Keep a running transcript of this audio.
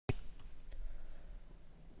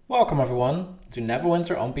Welcome everyone to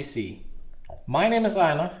Neverwinter on PC. My name is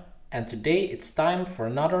Vyerna and today it's time for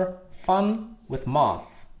another fun with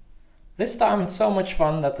math. This time it's so much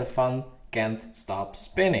fun that the fun can't stop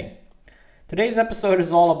spinning. Today's episode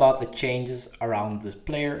is all about the changes around the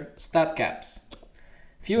player stat caps.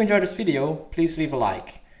 If you enjoyed this video, please leave a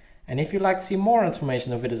like. And if you'd like to see more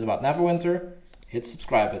information or videos about Neverwinter, hit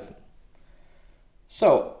subscribe button.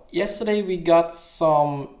 So, yesterday we got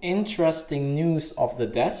some interesting news of the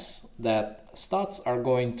devs that stats are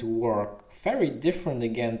going to work very different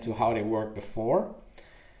again to how they worked before.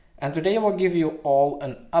 And today I will give you all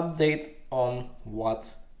an update on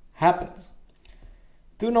what happened.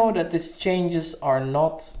 Do know that these changes are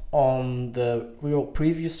not on the real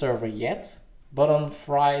preview server yet, but on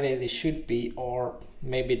Friday they should be, or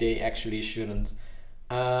maybe they actually shouldn't.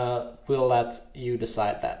 We'll let you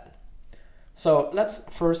decide that. So let's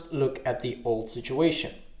first look at the old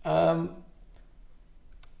situation.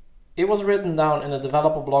 It was written down in a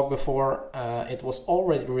developer blog before. It was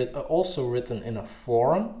already also written in a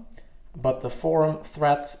forum, but the forum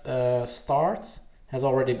thread start has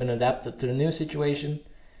already been adapted to the new situation.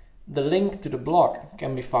 The link to the blog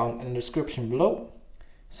can be found in the description below.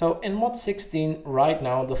 So in mod 16 right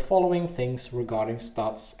now, the following things regarding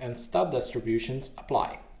stats and stat distributions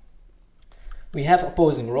apply. We have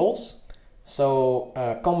opposing roles. So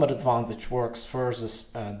combat advantage works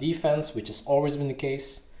versus defense, which has always been the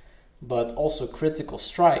case, but also critical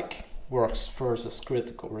strike works versus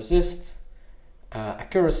critical resist,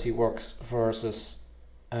 accuracy works versus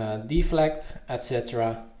deflect,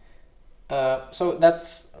 etc. So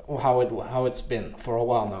that's how it's been for a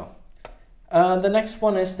while now. The next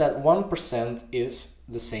one is that 1% is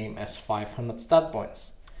the same as 500 stat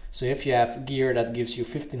points. So if you have gear that gives you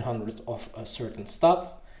 1500 of a certain stat,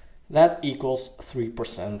 that equals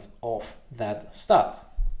 3% of that stat.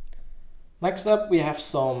 Next up, we have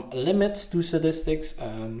some limits to statistics.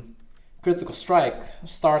 Critical strike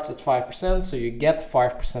starts at 5%, so you get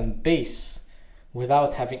 5% base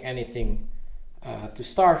without having anything to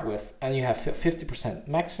start with, and you have 50%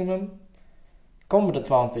 maximum. Combat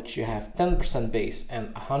advantage, you have 10% base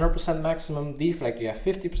and 100% maximum. Deflect, you have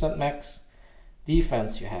 50% max.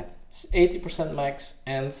 Defense, you had 80% max,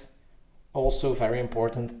 and also very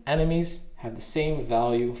important, enemies have the same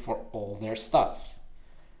value for all their stats.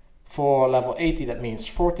 For level 80 that means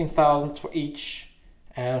 14,000 for each,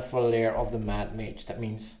 and for Lair of the Mad Mage that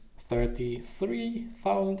means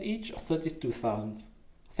 33,000 each or 32,000.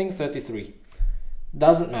 I think 33.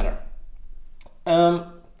 Doesn't matter.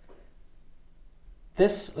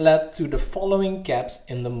 This led to the following caps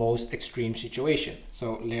in the most extreme situation.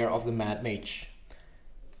 So Lair of the Mad Mage.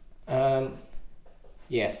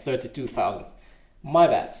 Yes, 32,000. My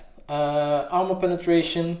bad. Armor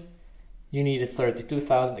penetration, you needed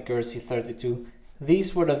 32,000, accuracy 32.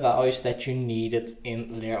 These were the values that you needed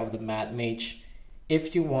in Lair of the Mad Mage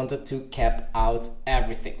if you wanted to cap out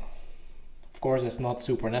everything. Of course, it's not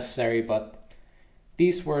super necessary, but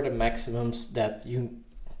these were the maximums that you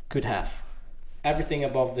could have. Everything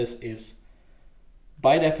above this is,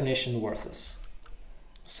 by definition, worthless.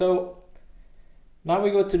 So, now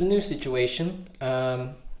we go to the new situation.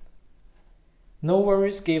 No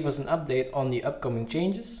Worries gave us an update on the upcoming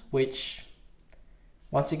changes, which,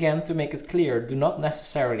 once again, to make it clear, do not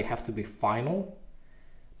necessarily have to be final,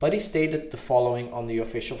 but he stated the following on the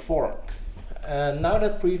official forum. Now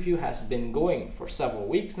that preview has been going for several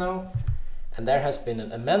weeks now, and there has been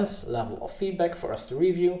an immense level of feedback for us to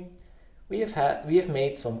review, we have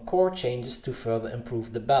made some core changes to further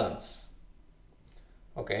improve the balance.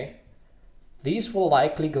 Okay. These will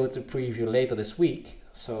likely go to preview later this week,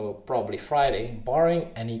 so probably Friday,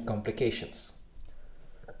 barring any complications.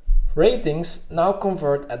 Ratings now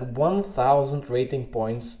convert at 1000 rating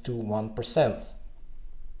points to 1%.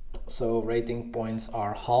 So rating points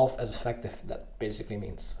are half as effective, that basically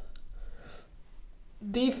means.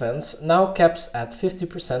 Defense now caps at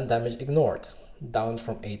 50% damage ignored, down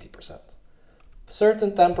from 80%.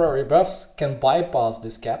 Certain temporary buffs can bypass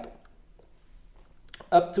this cap,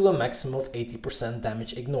 up to a maximum of 80%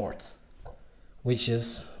 damage ignored, which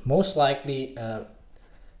is most likely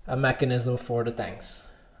a mechanism for the tanks.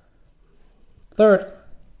 Third,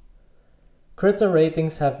 critter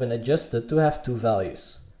ratings have been adjusted to have two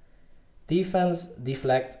values. Defense,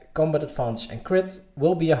 deflect, combat advantage and crit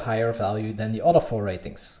will be a higher value than the other four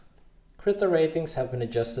ratings. Critter ratings have been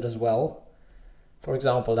adjusted as well. For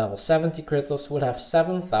example, level 70 critters would have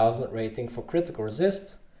 7000 rating for critical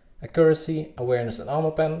resist, accuracy, awareness and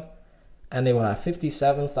armor pen, and they will have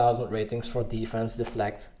 57,000 ratings for defense,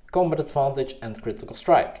 deflect, combat advantage and critical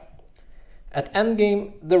strike. At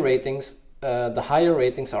endgame, the ratings the higher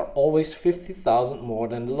ratings are always 50,000 more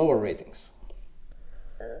than the lower ratings.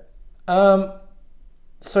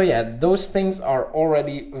 So yeah, those things are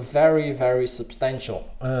already very, very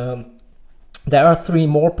substantial. There are 3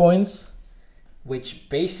 more points, which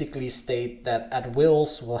basically state that at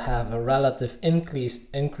wills will have a relative increase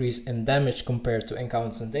in damage compared to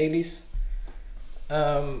encounters and dailies.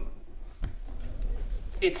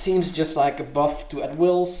 It seems just like a buff to at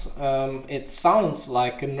wills. It sounds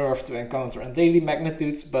like a nerf to encounter and daily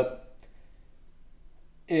magnitudes, but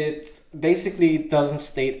it basically doesn't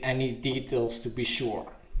state any details to be sure.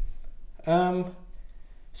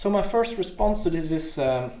 So my first response to this is,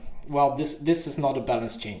 well, this is not a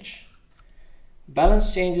balance change.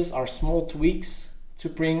 Balance changes are small tweaks to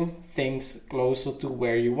bring things closer to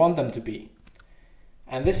where you want them to be.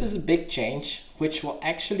 And this is a big change, which will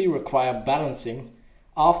actually require balancing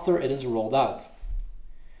after it is rolled out.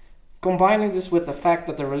 Combining this with the fact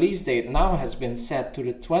that the release date now has been set to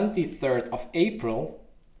the 23rd of April,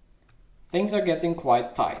 things are getting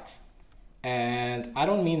quite tight. And I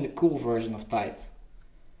don't mean the cool version of tight.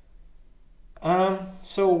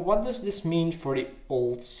 So what does this mean for the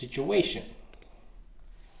old situation?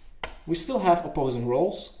 We still have opposing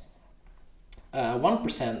rolls.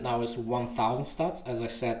 1% now is 1000 stats, as I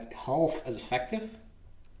said, half as effective.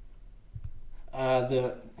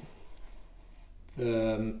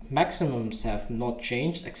 The maximums have not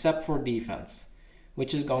changed except for defense,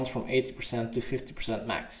 which has gone from 80% to 50%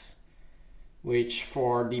 max, which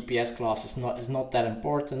for DPS class is not that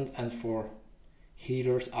important, and for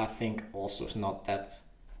healers I think also is not that.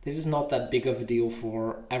 This is not that big of a deal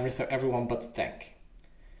for everyone but the tank.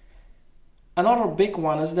 Another big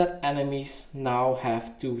one is that enemies now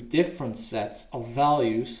have 2 different sets of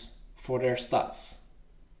values for their stats.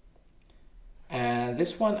 And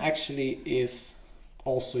this one actually is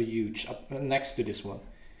also huge, up next to this one.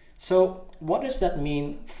 So what does that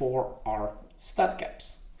mean for our stat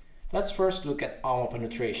caps? Let's first look at armor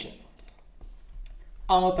penetration.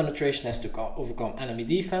 Armor penetration has to overcome enemy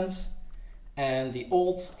defense, and the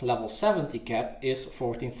old level 70 cap is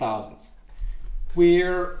 14,000.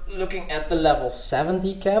 We're looking at the level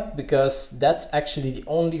 70 cap because that's actually the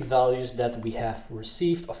only values that we have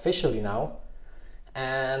received officially now.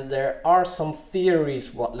 And there are some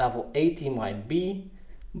theories what level 80 might be,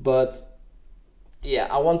 but yeah,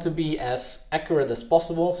 I want to be as accurate as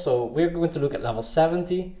possible, so we're going to look at level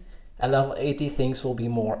 70. At level 80 things will be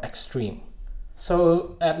more extreme.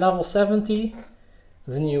 So at level 70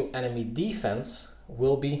 the new enemy defense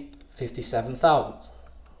will be 57,000.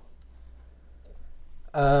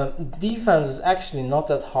 Defense is actually not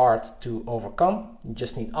that hard to overcome. You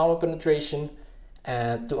just need armor penetration,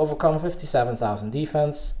 and to overcome 57,000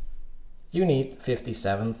 defense you need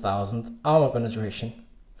 57,000 armor penetration.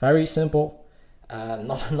 Very simple.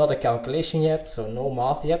 Not a calculation yet, so no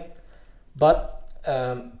math yet, but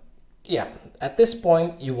yeah, at this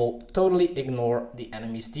point you will totally ignore the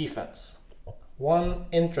enemy's defense. One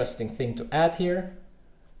interesting thing to add here: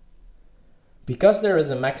 because there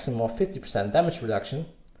is a maximum of 50% damage reduction,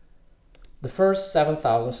 the first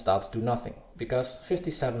 7,000 stats do nothing, because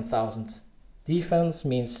 57,000 defense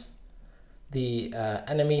means the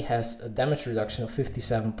enemy has a damage reduction of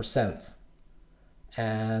 57%,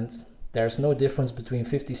 and there's no difference between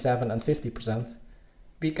 57 and 50%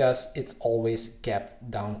 because it's always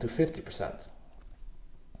capped down to 50%.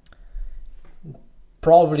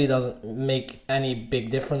 Probably doesn't make any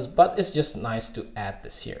big difference, but it's just nice to add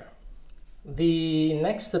this here. The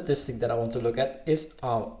next statistic that I want to look at is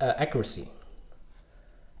accuracy.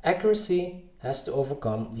 Accuracy has to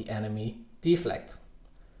overcome the enemy deflect.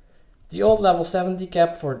 The old level 70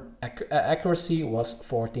 cap for accuracy was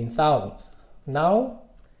 14,000. Now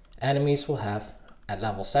enemies will have, at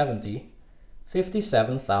level 70,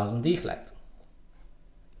 57,000 deflect.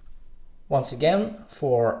 Once again,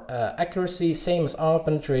 for accuracy, same as armor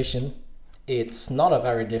penetration, it's not a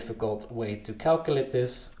very difficult way to calculate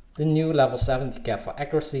this. The new level 70 cap for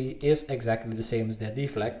accuracy is exactly the same as their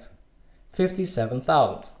deflect,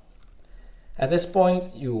 57,000. At this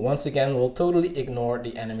point, you once again will totally ignore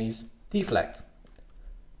the enemy's deflect.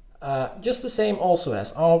 Just the same also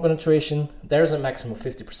as armor penetration, there's a maximum of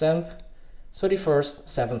 50%, so the first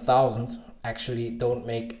 7,000 actually don't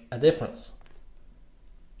make a difference.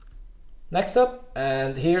 Next up,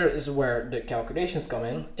 and here is where the calculations come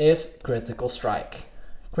in, is critical strike.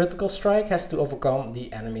 Critical strike has to overcome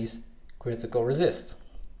the enemy's critical resist.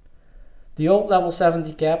 The old level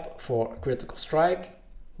 70 cap for critical strike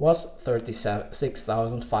was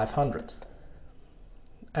 36,500.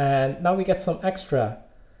 And now we get some extra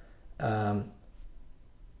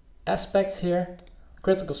aspects here.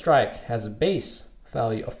 Critical strike has a base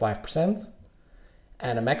value of 5%,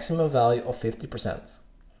 and a maximum value of 50%.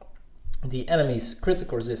 The enemy's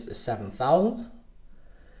critical resist is 7,000.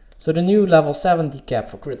 So the new level 70 cap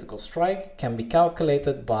for critical strike can be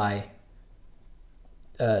calculated by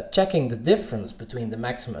checking the difference between the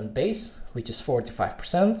maximum and base, which is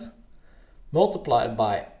 45%, multiplied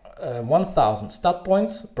by 1,000 stat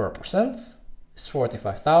points per percent, is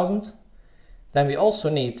 45,000. Then we also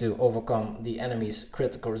need to overcome the enemy's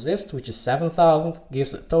critical resist, which is 7,000,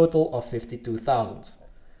 gives a total of 52,000.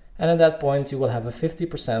 And at that point you will have a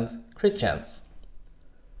 50% crit chance.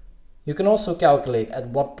 You can also calculate at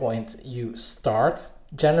what point you start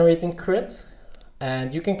generating crit,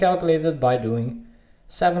 and you can calculate it by doing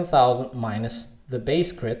 7,000 minus the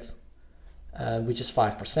base crit, which is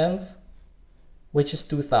 5%, which is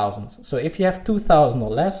 2,000. So if you have 2,000 or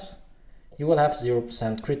less, you will have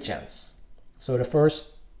 0% crit chance. So the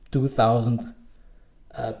first 2,000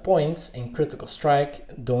 points in critical strike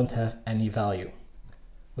don't have any value,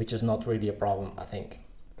 which is not really a problem, I think.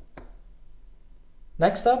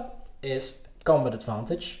 Next up is combat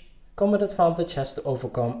advantage. Combat advantage has to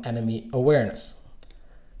overcome enemy awareness.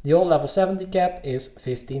 The old level 70 cap is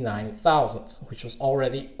 59,000, which was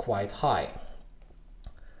already quite high.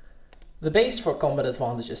 The base for combat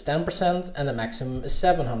advantage is 10% and the maximum is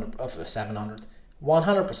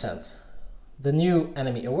 100%. The new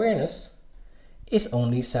enemy awareness is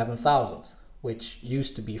only 7,000, which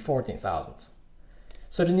used to be 14,000.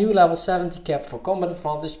 So the new level 70 cap for combat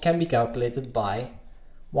advantage can be calculated by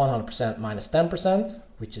 100% minus 10%,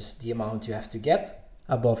 which is the amount you have to get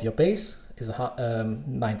above your base, is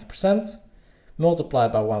 90%,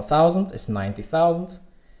 multiplied by 1,000 is 90,000,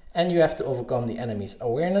 and you have to overcome the enemy's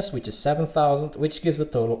awareness, which is 7,000, which gives a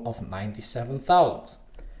total of 97,000.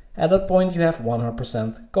 At that point you have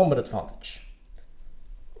 100% combat advantage.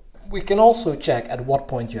 We can also check at what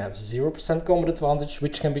point you have 0% combat advantage,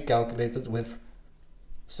 which can be calculated with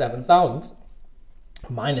 7,000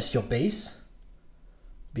 minus your base,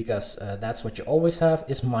 because that's what you always have,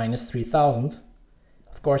 is minus 3,000.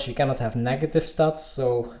 Of course you cannot have negative stats,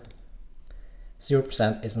 so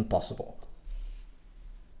 0% isn't possible.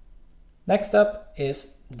 Next up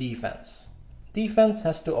is defense. Defense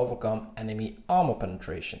has to overcome enemy armor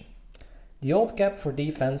penetration. The old cap for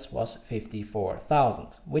defense was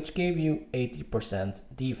 54,000, which gave you 80%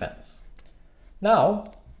 defense. Now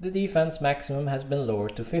the defense maximum has been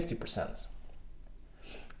lowered to 50%.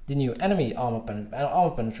 The new enemy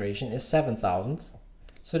armor penetration is 7,000,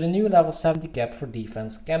 so the new level 70 cap for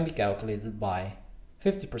defense can be calculated by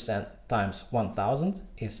 50% times 1,000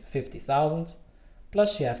 is 50,000,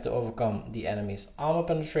 plus you have to overcome the enemy's armor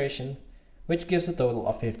penetration, which gives a total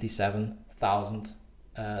of 57,000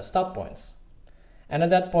 stat points. And at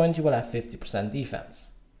that point you will have 50%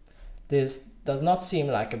 defense. This does not seem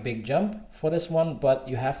like a big jump for this one, but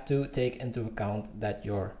you have to take into account that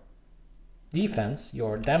your defense,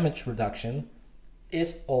 your damage reduction,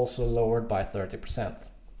 is also lowered by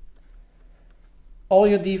 30%. All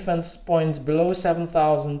your defense points below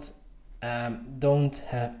 7,000 don't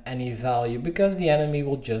have any value because the enemy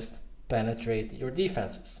will just penetrate your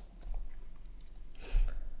defenses.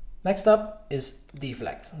 Next up is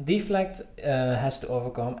deflect. Deflect has to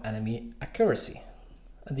overcome enemy accuracy.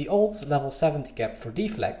 The old level 70 cap for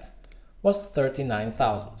deflect was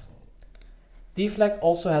 39,000. Deflect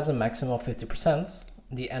also has a maximum of 50%.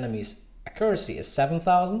 The enemy's accuracy is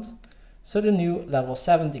 7,000. So the new level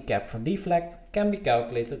 70 cap for deflect can be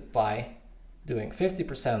calculated by doing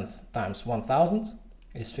 50% times 1,000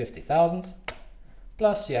 is 50,000.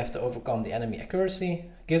 Plus you have to overcome the enemy accuracy,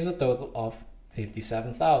 gives a total of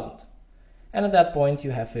 57,000. And at that point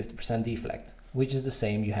you have 50% deflect, which is the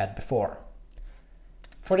same you had before.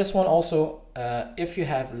 For this one also, if you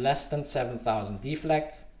have less than 7,000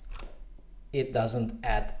 deflect, it doesn't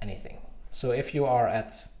add anything. So if you are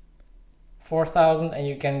at 4,000 and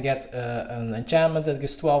you can get an enchantment that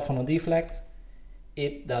gives 1,200 deflect,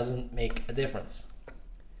 it doesn't make a difference.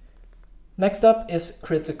 Next up is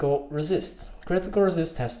critical resist. Critical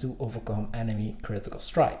resist has to overcome enemy critical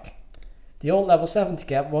strike. The old level 70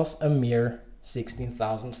 cap was a mere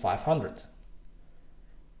 16,500.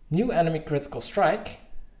 New enemy critical strike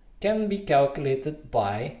can be calculated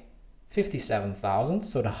by 57,000,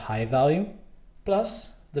 so the high value,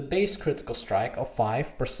 plus the base critical strike of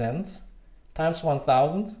 5% times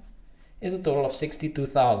 1,000 is a total of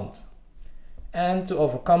 62,000. And to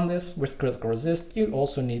overcome this with critical resist, you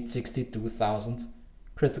also need 62,000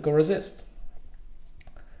 critical resist.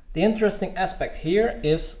 The interesting aspect here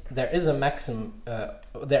is there is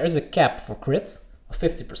a cap for crit of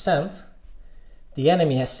 50%. The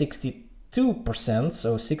enemy has 62%,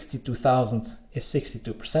 so 62,000 is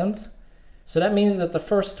 62%. So that means that the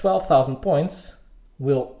first 12,000 points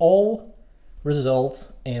will all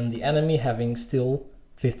result in the enemy having still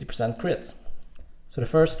 50% crit. So the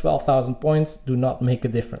first 12,000 points do not make a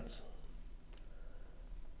difference.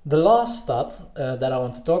 The last stat that I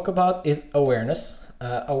want to talk about is awareness.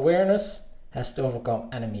 Awareness has to overcome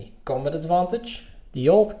enemy combat advantage. The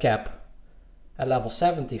old cap at level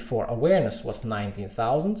 70 for awareness was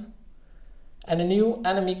 19,000. And the new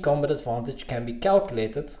enemy combat advantage can be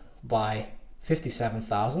calculated by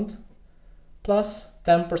 57,000 plus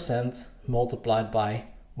 10% multiplied by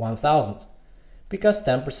 1,000, because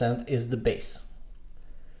 10% is the base.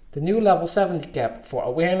 The new level 70 cap for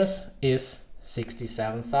awareness is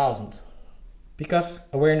 67,000. Because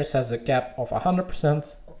awareness has a cap of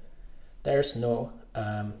 100%, there's no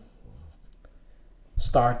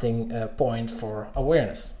starting point for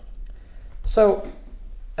awareness. So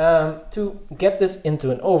to get this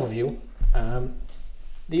into an overview,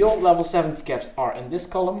 the old level 70 caps are in this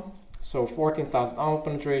column. So 14,000 armor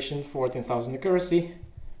penetration, 14,000 accuracy,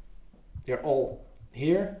 they're all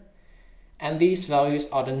here. And these values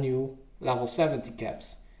are the new level 70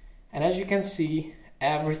 caps. And as you can see,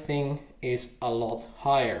 everything is a lot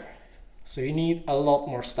higher. So you need a lot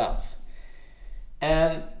more stats.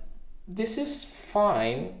 And this is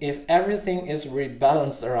fine if everything is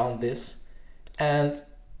rebalanced around this. And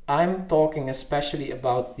I'm talking especially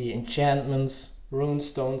about the enchantments,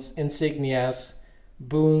 runestones, insignias,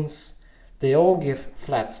 boons. They all give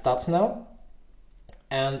flat stats now.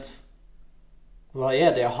 And well, yeah,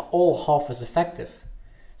 they're all half as effective.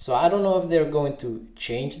 So I don't know if they're going to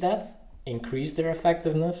change that, increase their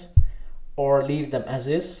effectiveness, or leave them as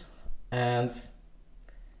is. And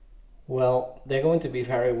well, they're going to be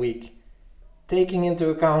very weak. Taking into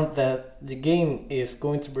account that the game is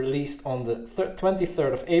going to be released on the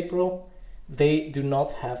 23rd of April, they do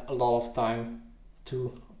not have a lot of time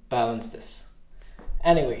to balance this.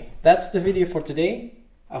 Anyway, that's the video for today.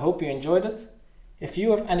 I hope you enjoyed it. If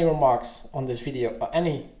you have any remarks on this video or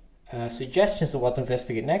any suggestions of what to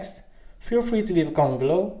investigate next, feel free to leave a comment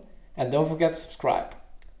below and don't forget to subscribe.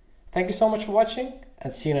 Thank you so much for watching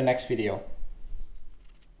and see you in the next video.